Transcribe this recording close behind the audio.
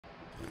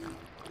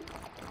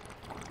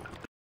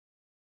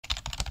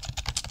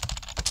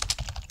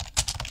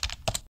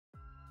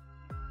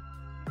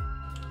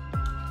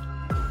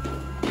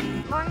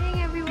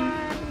Morning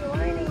everyone! Good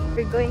morning!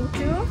 We're going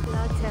to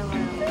Lotte.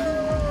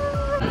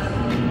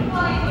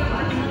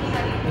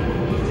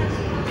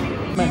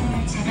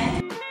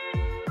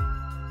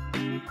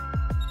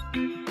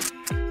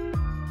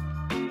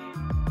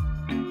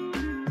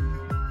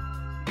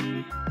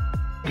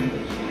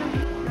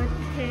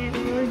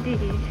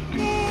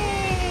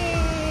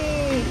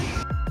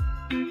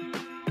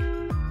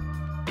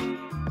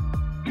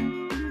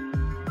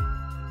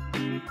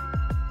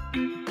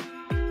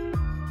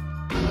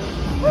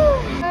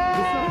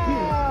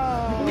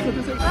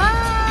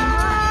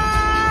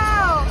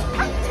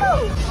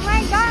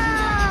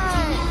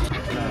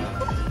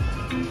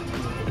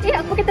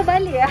 Aku kata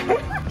balik ya.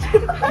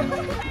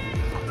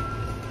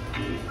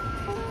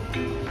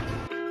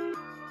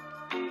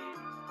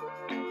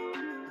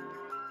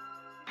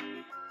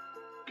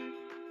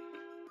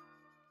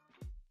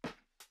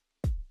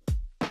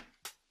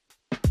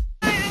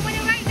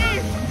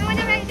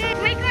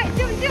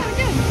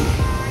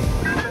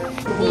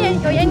 Ni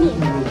yang ni.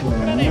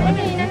 Nenek mana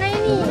ni? Nana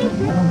yang ni.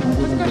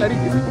 Kau suka lari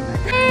ke situ?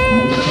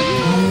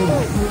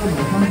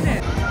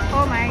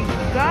 Oh my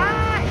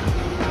god.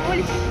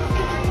 Holy shit.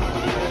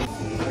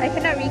 I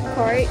cannot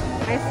record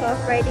myself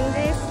riding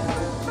this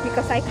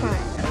because I can't.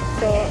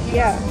 So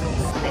yeah.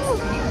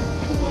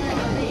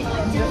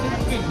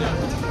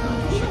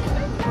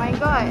 Oh my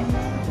god.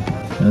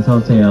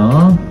 어서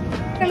오세요.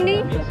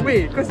 Ni?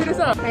 Weh, kau serius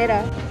ah?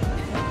 Maira.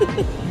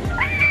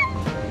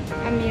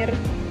 Amir.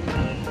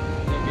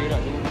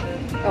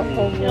 Oh,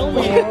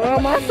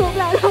 masuk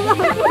pula.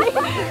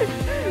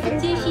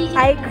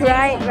 I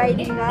cried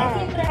riding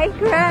that. I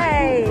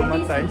cried.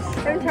 Traumatized.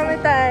 I'm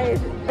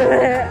traumatized.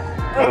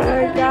 Oh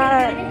my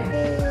god.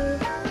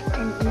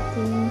 I'm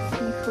eating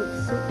seafood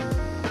soup.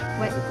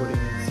 What?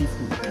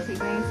 Seafood. Nasi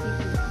goreng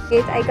seafood.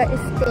 Guys, I got a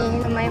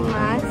stain on my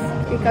mask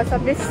because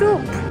of the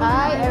soup.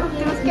 I am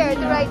too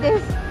scared to ride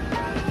this.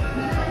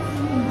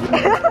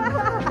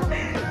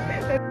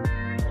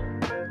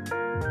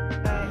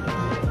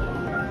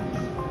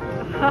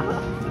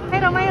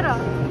 Maira, Maira.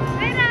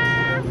 Maira.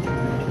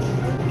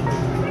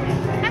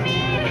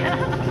 Amir.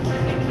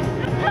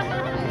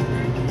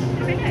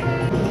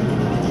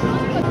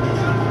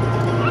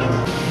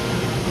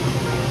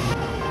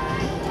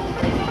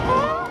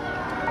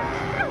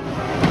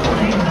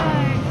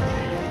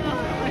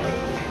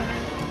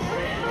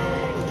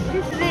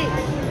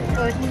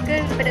 Oh, ke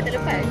pada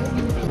terlepas.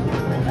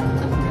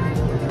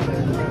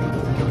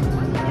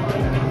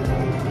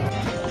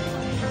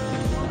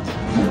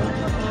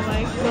 Oh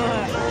my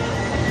god.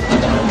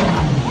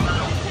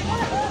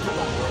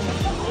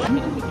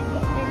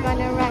 We're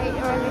gonna ride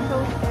roller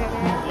coaster.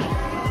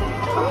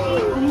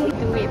 We need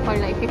to wait for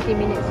like 50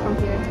 minutes from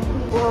here.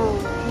 Whoa.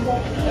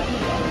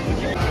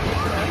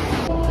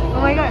 Oh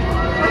my god.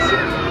 Oh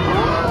shit.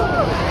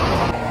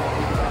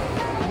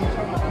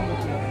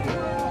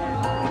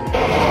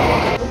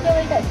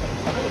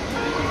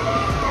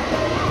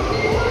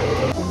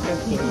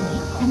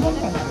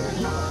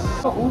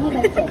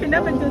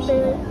 Kenapa tu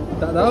saya?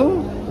 Tak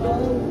tahu.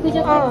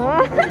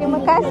 Oh,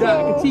 terima kasih.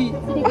 Budak kecil.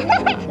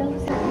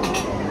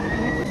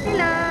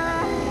 Hello.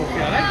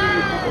 Okey lagi.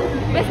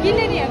 Best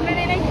gila ni, aku nak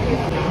naik lagi.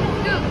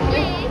 Look,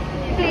 play.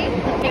 Play.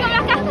 Tengok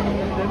belakang.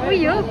 Oh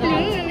ya,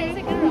 play.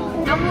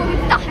 Kamu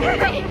tak.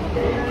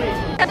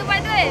 Satu part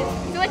tu kan,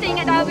 tu macam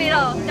ingat dah habis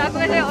tau. Dah aku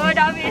rasa, oh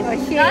dah habis.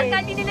 Last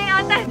kali dia naik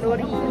atas.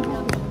 Lori.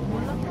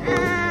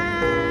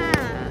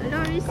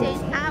 Lori says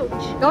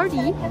ouch.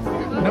 Lori?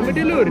 Nama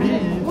dia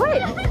Lori.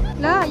 What?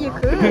 Lah, ya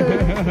ke?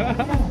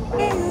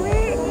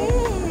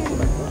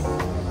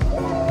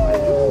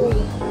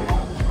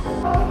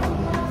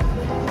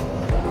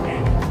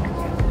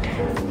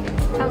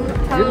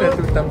 Yelah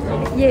tu thumbs up.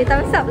 Yeah,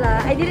 thumbs up lah.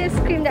 I didn't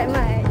scream that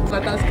much.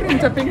 Kalau tak scream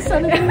macam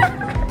pingsan lagi.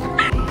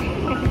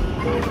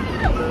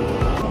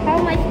 How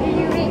much do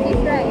you rate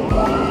this ride?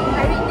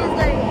 I rate this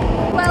like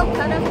 12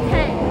 out of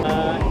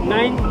 10.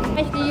 9. How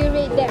much do you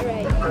rate that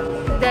ride?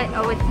 That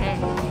over 10.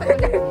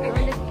 I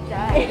wanna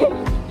die.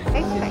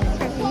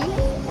 Extra please.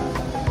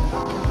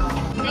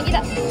 Yang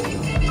kita.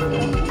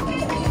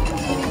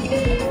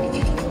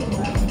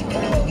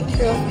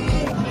 Sure.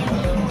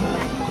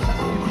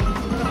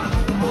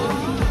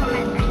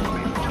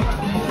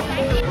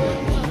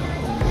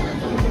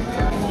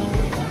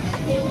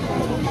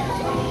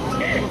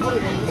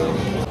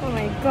 Oh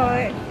my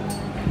god.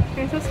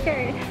 I'm so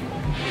scared.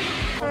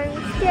 I'm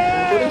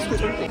scared.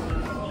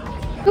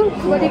 Tu,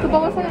 buat dia ke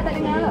bawah sangat tak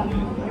dengar lah.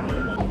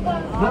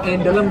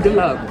 Dalam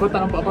gelap, kau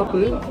tak nampak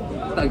apa-apa.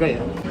 Tak gaya.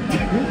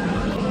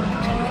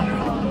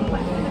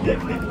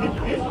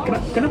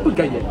 Kenapa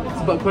gaya?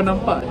 Sebab kau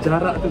nampak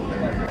jarak tu.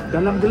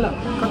 Dalam gelap,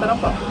 kau tak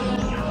nampak.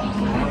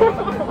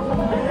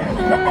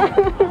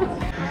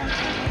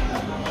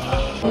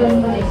 Are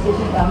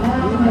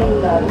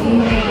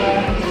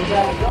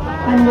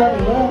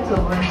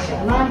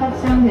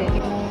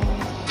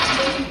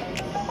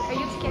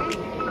you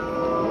scared?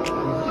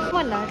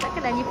 Walah,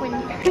 takkan ni pun.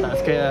 Tak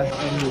sekali lah.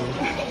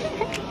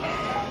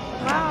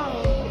 Wow.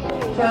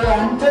 저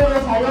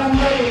양쪽에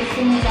자리한대로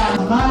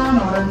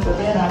있습니다만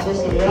오른쪽에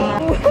놔주세요.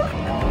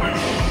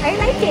 I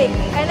like it.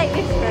 I like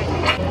this one.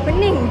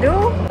 Pening tu.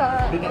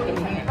 Dia nak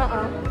kena.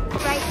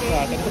 Right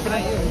Wah, there. kita pernah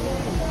ya.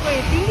 Weh,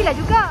 tinggi lah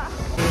juga.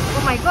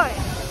 Oh my god.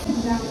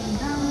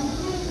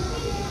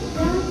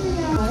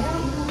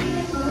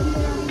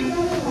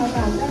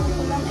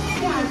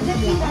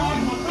 Ni.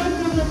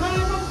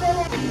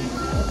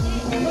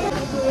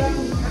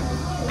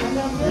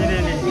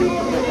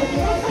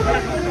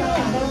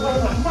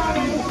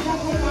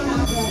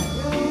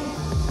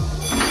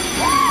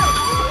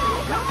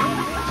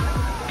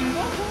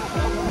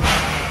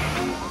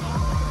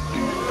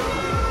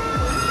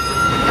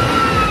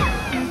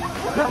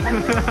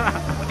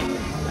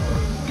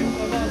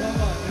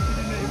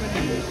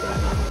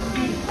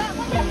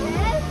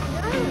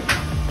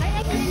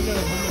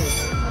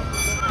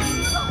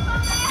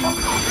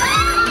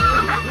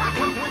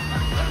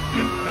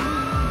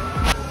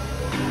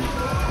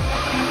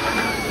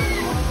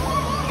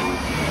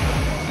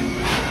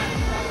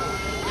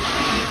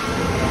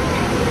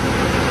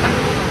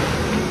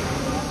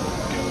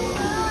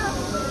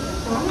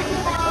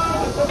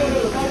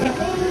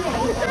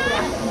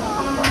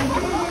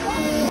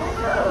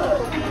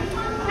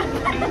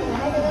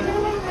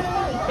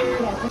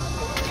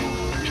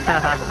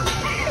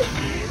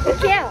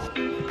 Okay.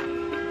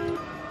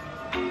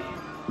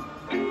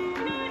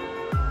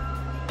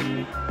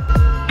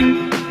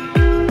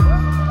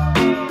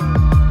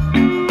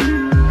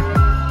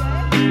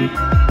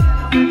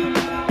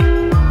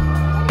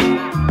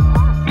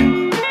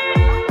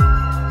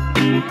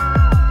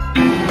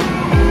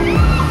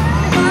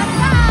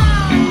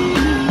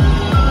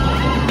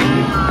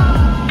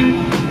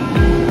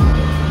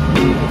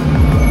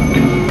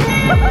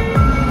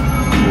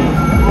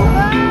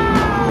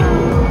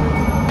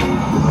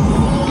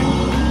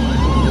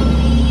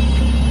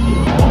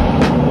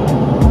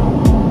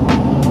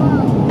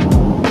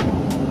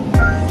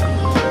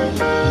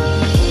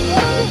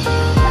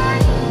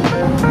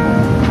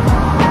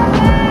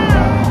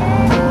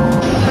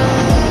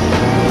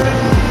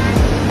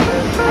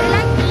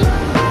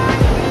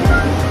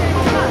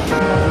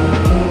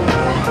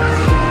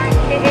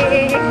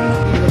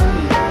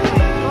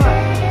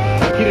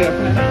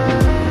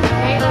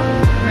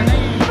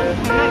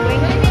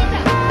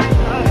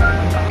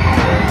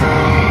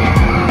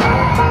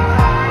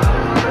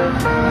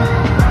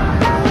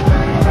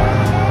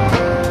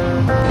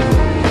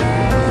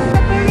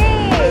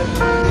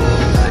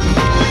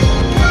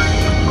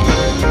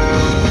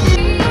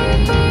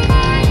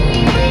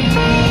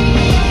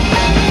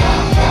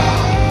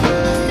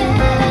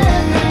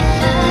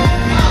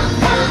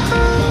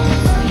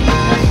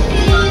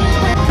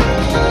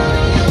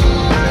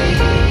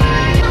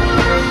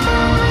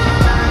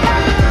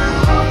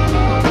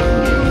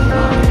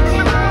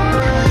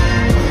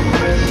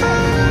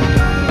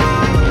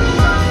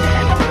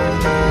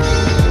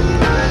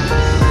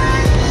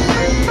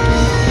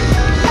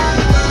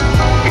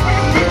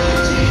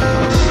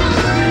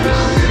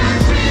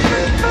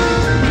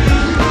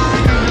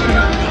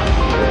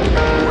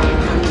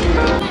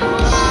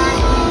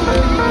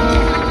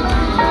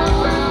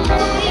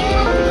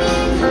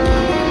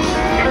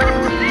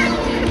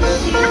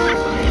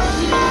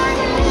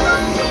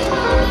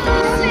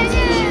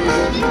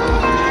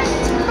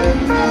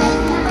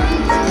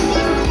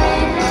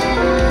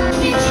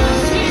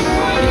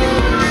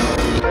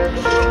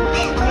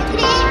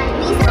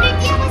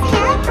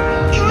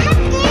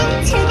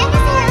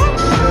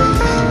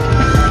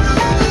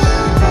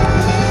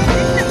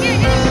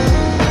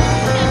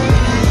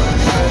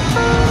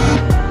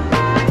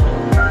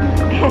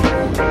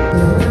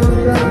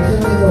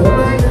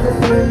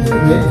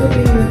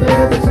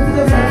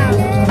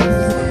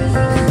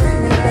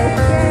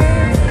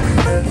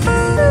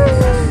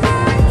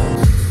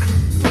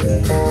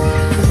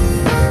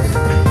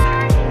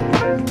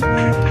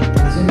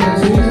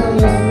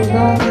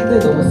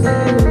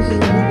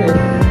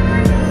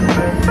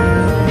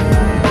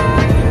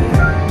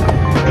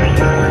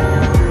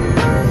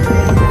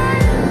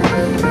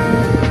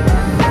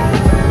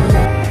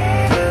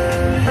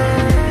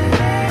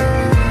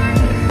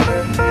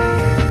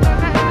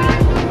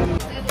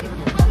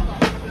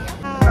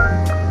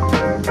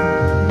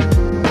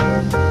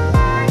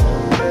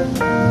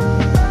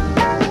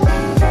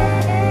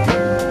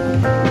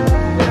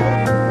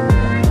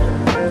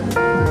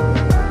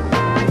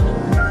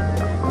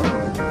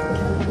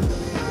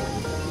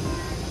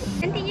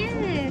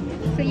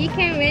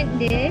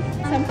 this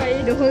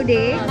sampai the whole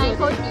day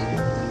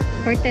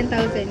for 10,000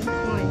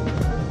 won.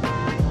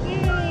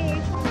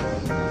 Yay!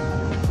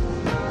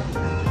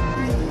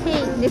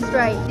 Hey,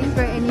 destroy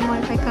animal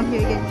if I come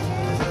here again.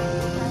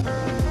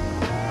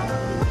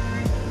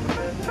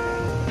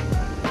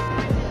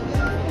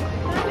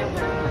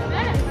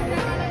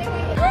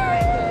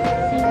 Hai.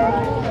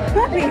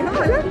 Nenek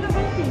apa?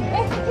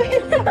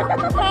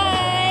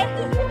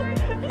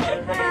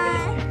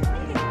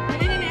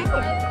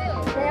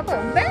 Nenek apa?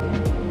 Bel?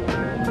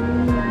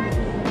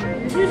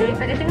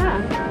 Tak ada tengah.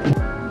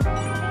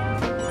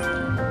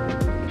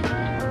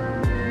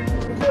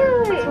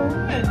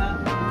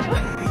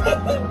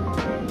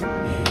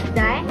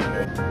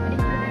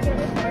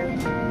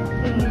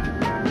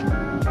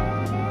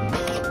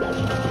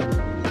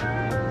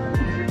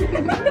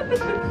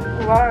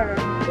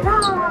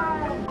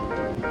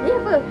 Ni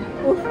apa?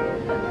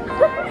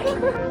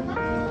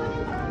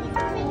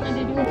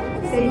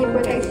 Seri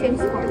protection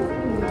spot.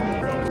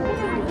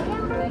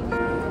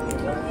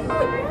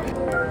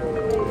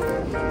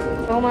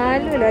 Oh,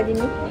 malu lah dia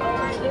ni.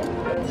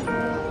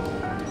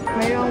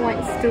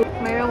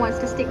 Myron wants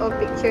to stick a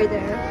picture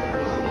there.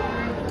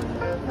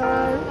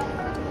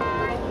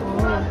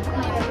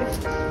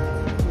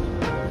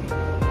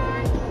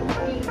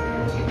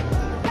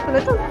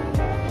 Apa tu?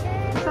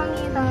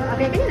 Songi tau.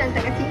 Habis-habis nak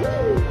letak kat sini.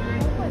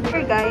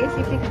 Here guys,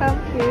 if you come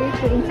here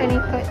to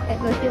Internet Court at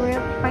Lotte,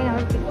 we'll find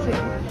our picture.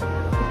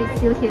 If it's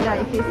still here lah,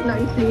 if it's not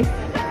replaced.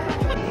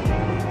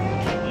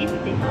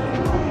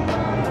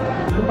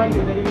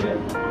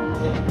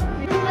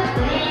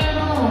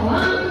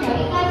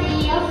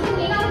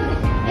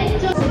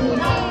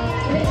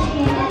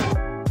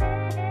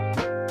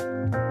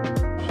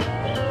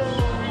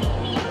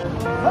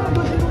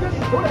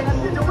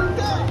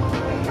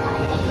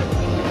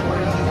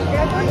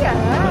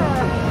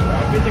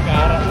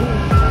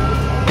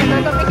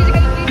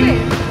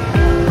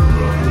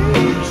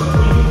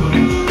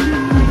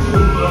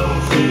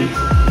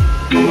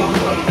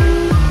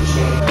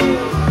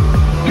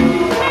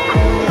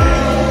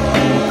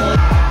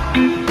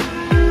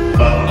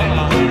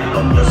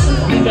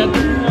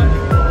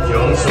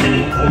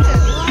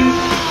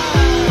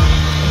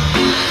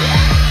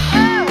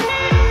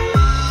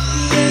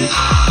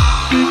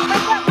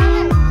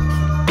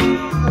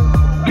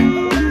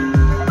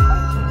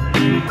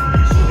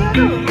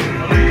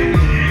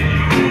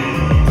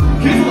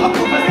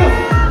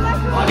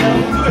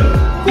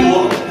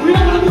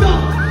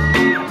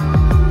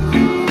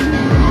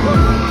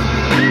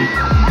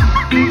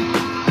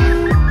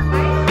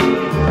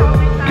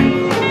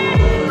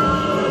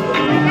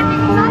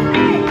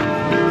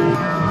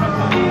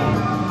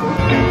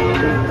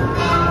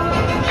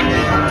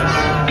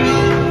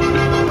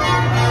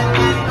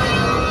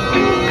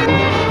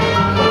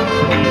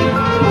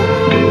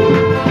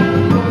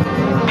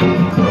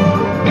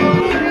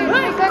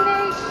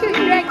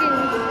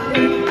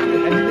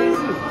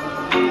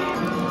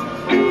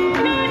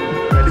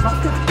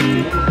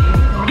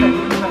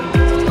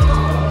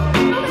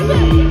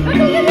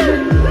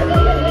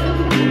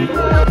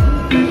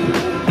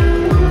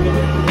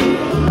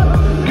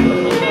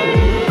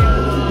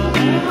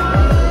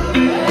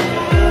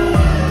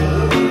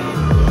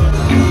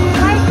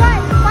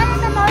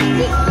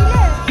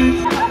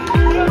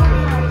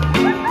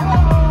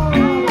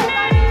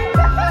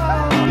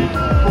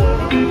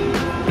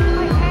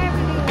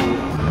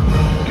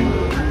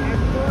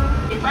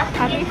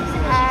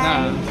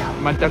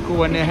 Mata aku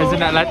warna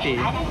hazelnut latte.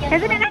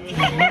 Hazelnut latte.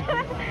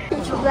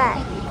 Peach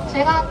black.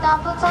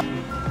 Apa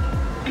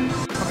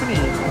ni?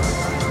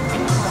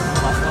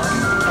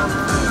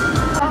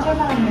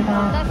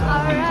 That's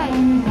alright.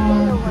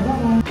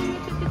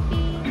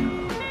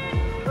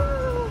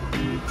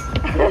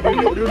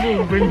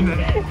 Dulu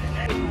benar.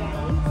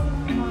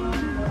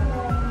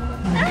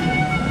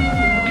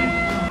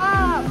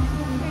 Up.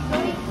 We're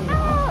going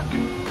up.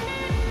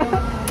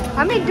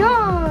 Amir,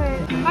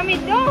 don't.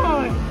 Amir,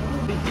 don't.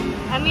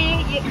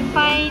 Amir,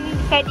 find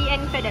Sadi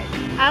and Sadat.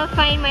 I'll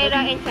find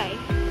Myra and Sai.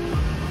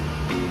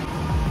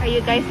 Are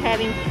you guys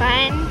having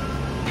fun?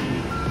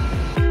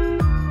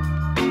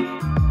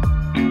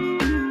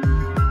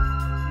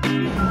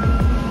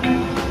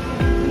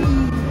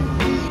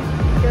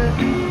 The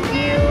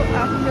view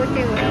of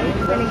Lotte World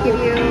is going to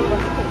give you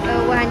a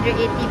 180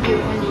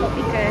 view only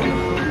because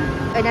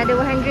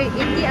another 180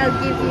 I'll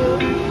give you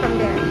from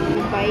there.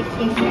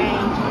 Biking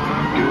and...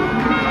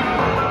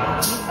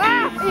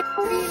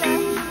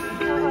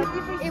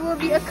 It will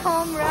be a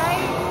calm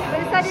ride,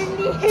 but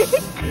suddenly it's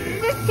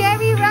a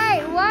scary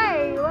ride.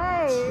 Why?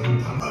 Why?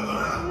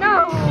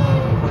 No.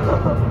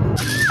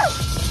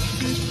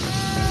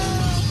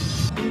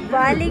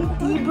 Paling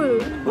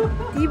tiba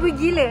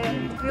gila.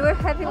 We were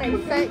having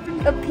like such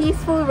a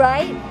peaceful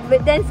ride,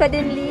 but then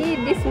suddenly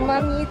this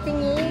mummy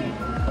thingy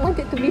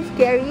wanted to be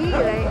scary.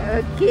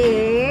 Like,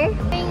 okay.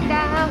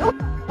 Down.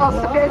 Oh,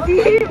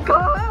 scary.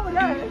 Kau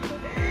lah.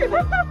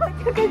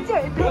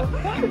 Kejut tu.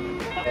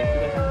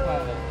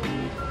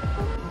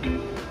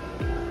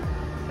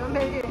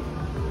 Sampai je.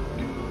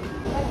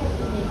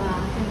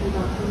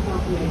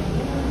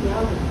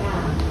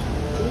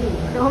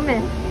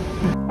 Roman.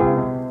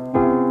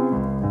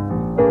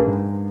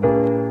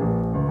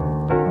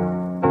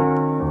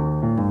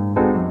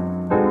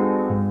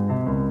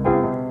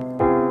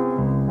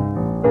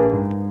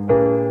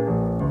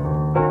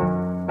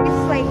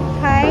 It's like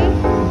high,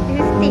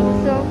 this is steep,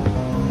 so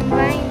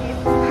combined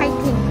is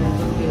hiking.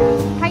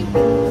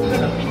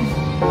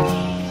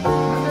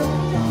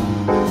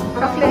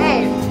 Chocolate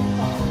eh?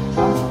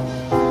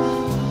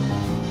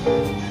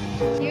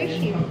 Cheers.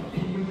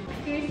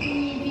 Cheers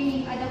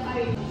ni ada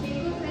air.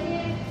 Cikgu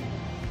saya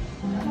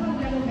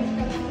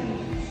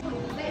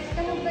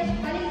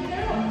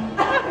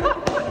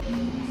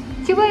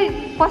cuba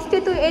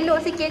posture tu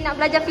elok sikit nak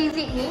belajar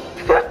fizik ni.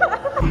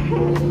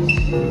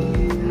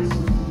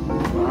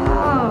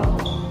 Wow.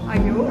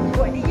 Ayo,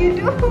 what did you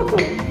do?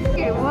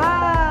 Okay,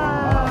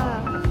 wow.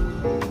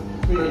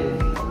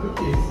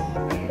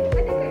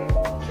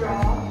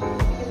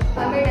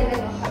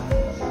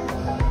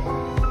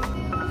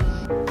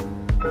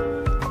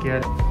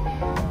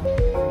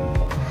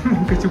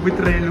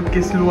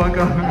 kes luar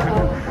kau.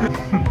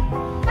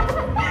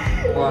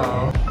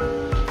 Wow.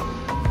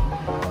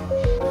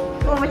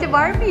 Oh, macam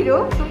Barbie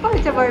tu. Sumpah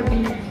macam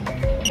Barbie.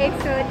 Okay,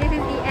 so this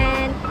is the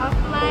end of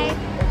my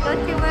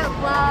Lotte World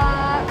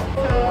vlog.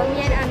 So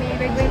me and Amir,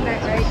 we're going back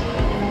already.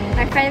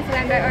 My friends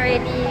went back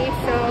already.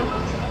 So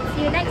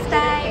see you next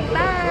time.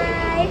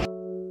 Bye.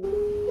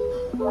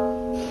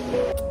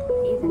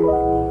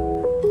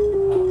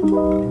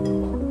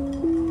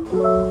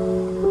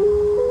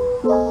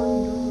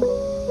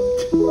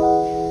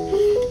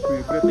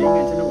 Aku dah tak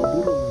ingat macam nak buat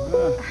burung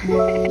lah.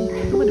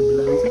 Itu mana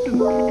belah satu?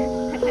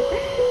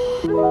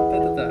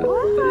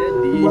 Tak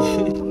jadi.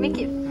 Make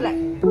it flat.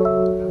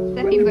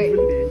 Flappy bird.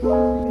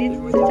 Dia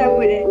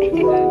tercabut Jadi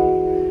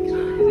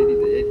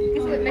tak jadi. Dia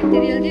sebut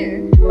material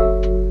dia.